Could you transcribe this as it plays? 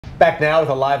Back now with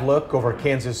a live look over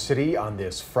Kansas City on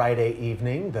this Friday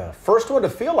evening. The first one to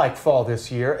feel like fall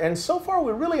this year, and so far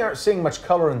we really aren't seeing much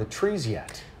color in the trees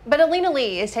yet. But Alina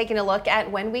Lee is taking a look at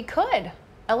when we could.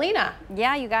 Alina.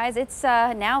 Yeah, you guys, it's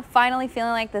now finally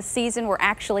feeling like the season we're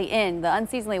actually in. The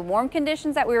unseasonably warm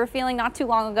conditions that we were feeling not too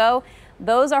long ago,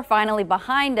 those are finally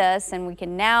behind us, and we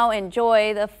can now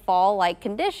enjoy the fall-like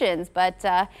conditions. But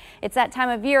it's that time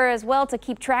of year as well to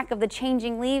keep track of the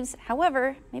changing leaves.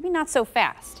 However, maybe not so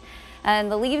fast.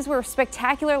 And the leaves were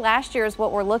spectacular last year is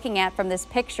what we're looking at from this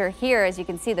picture here. As you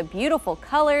can see, the beautiful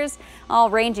colors,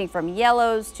 all ranging from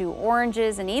yellows to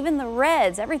oranges and even the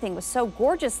reds. Everything was so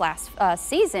gorgeous last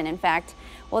season. In fact,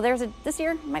 well, this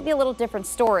year might be a little different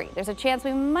story. There's a chance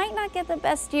we might not get the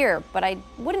best year, but I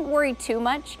wouldn't worry too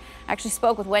much. I actually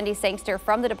spoke with Wendy Sangster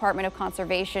from the Department of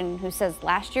Conservation, who says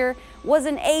last year was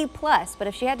an A+, but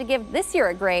if she had to give this year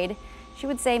a grade, she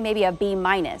would say maybe a B-, and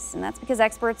that's because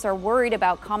experts are worried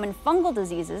about common fungal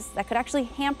diseases that could actually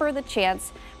hamper the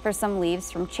chance for some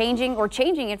leaves from changing,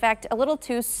 in fact, a little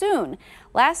too soon.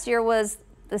 Last year was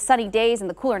the sunny days and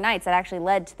the cooler nights that actually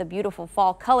led to the beautiful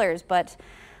fall colors, but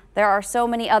there are so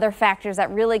many other factors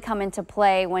that really come into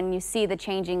play when you see the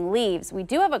changing leaves. We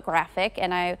do have a graphic,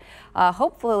 and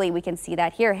hopefully we can see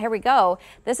that here. Here we go.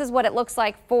 This is what it looks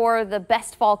like for the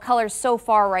best fall colors so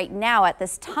far right now at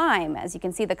this time. As you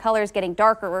can see, the colors getting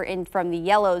darker from the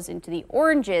yellows into the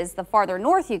oranges the farther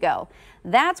north you go.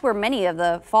 That's where many of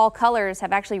the fall colors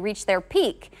have actually reached their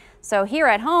peak. So here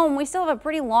at home, we still have a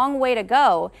pretty long way to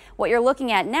go. What you're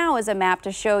looking at now is a map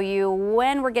to show you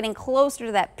when we're getting closer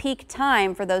to that peak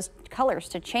time for those colors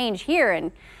to change here.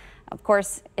 And of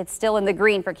course, it's still in the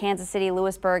green for Kansas City,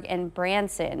 Lewisburg, and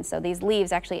Branson. So these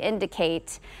leaves actually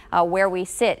indicate where we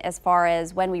sit as far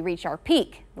as when we reach our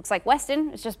peak. Looks like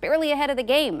Weston is just barely ahead of the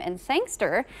game, and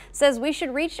Sangster says we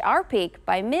should reach our peak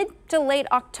by mid to late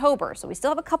October. So we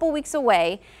still have a couple weeks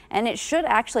away, and it should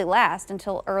actually last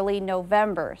until early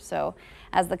November. So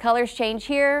as the colors change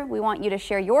here, we want you to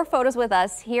share your photos with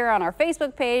us here on our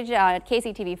Facebook page at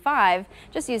KCTV5.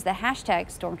 Just use the hashtag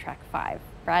StormTrack5.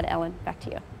 Brad, Ellen, back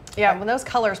to you. Yeah, when those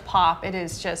colors pop, it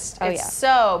is just, it's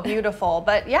so beautiful.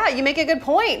 But yeah, you make a good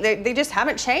point. They just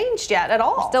haven't changed yet at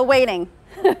all. Still waiting.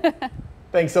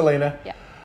 Thanks, Alina. Yeah.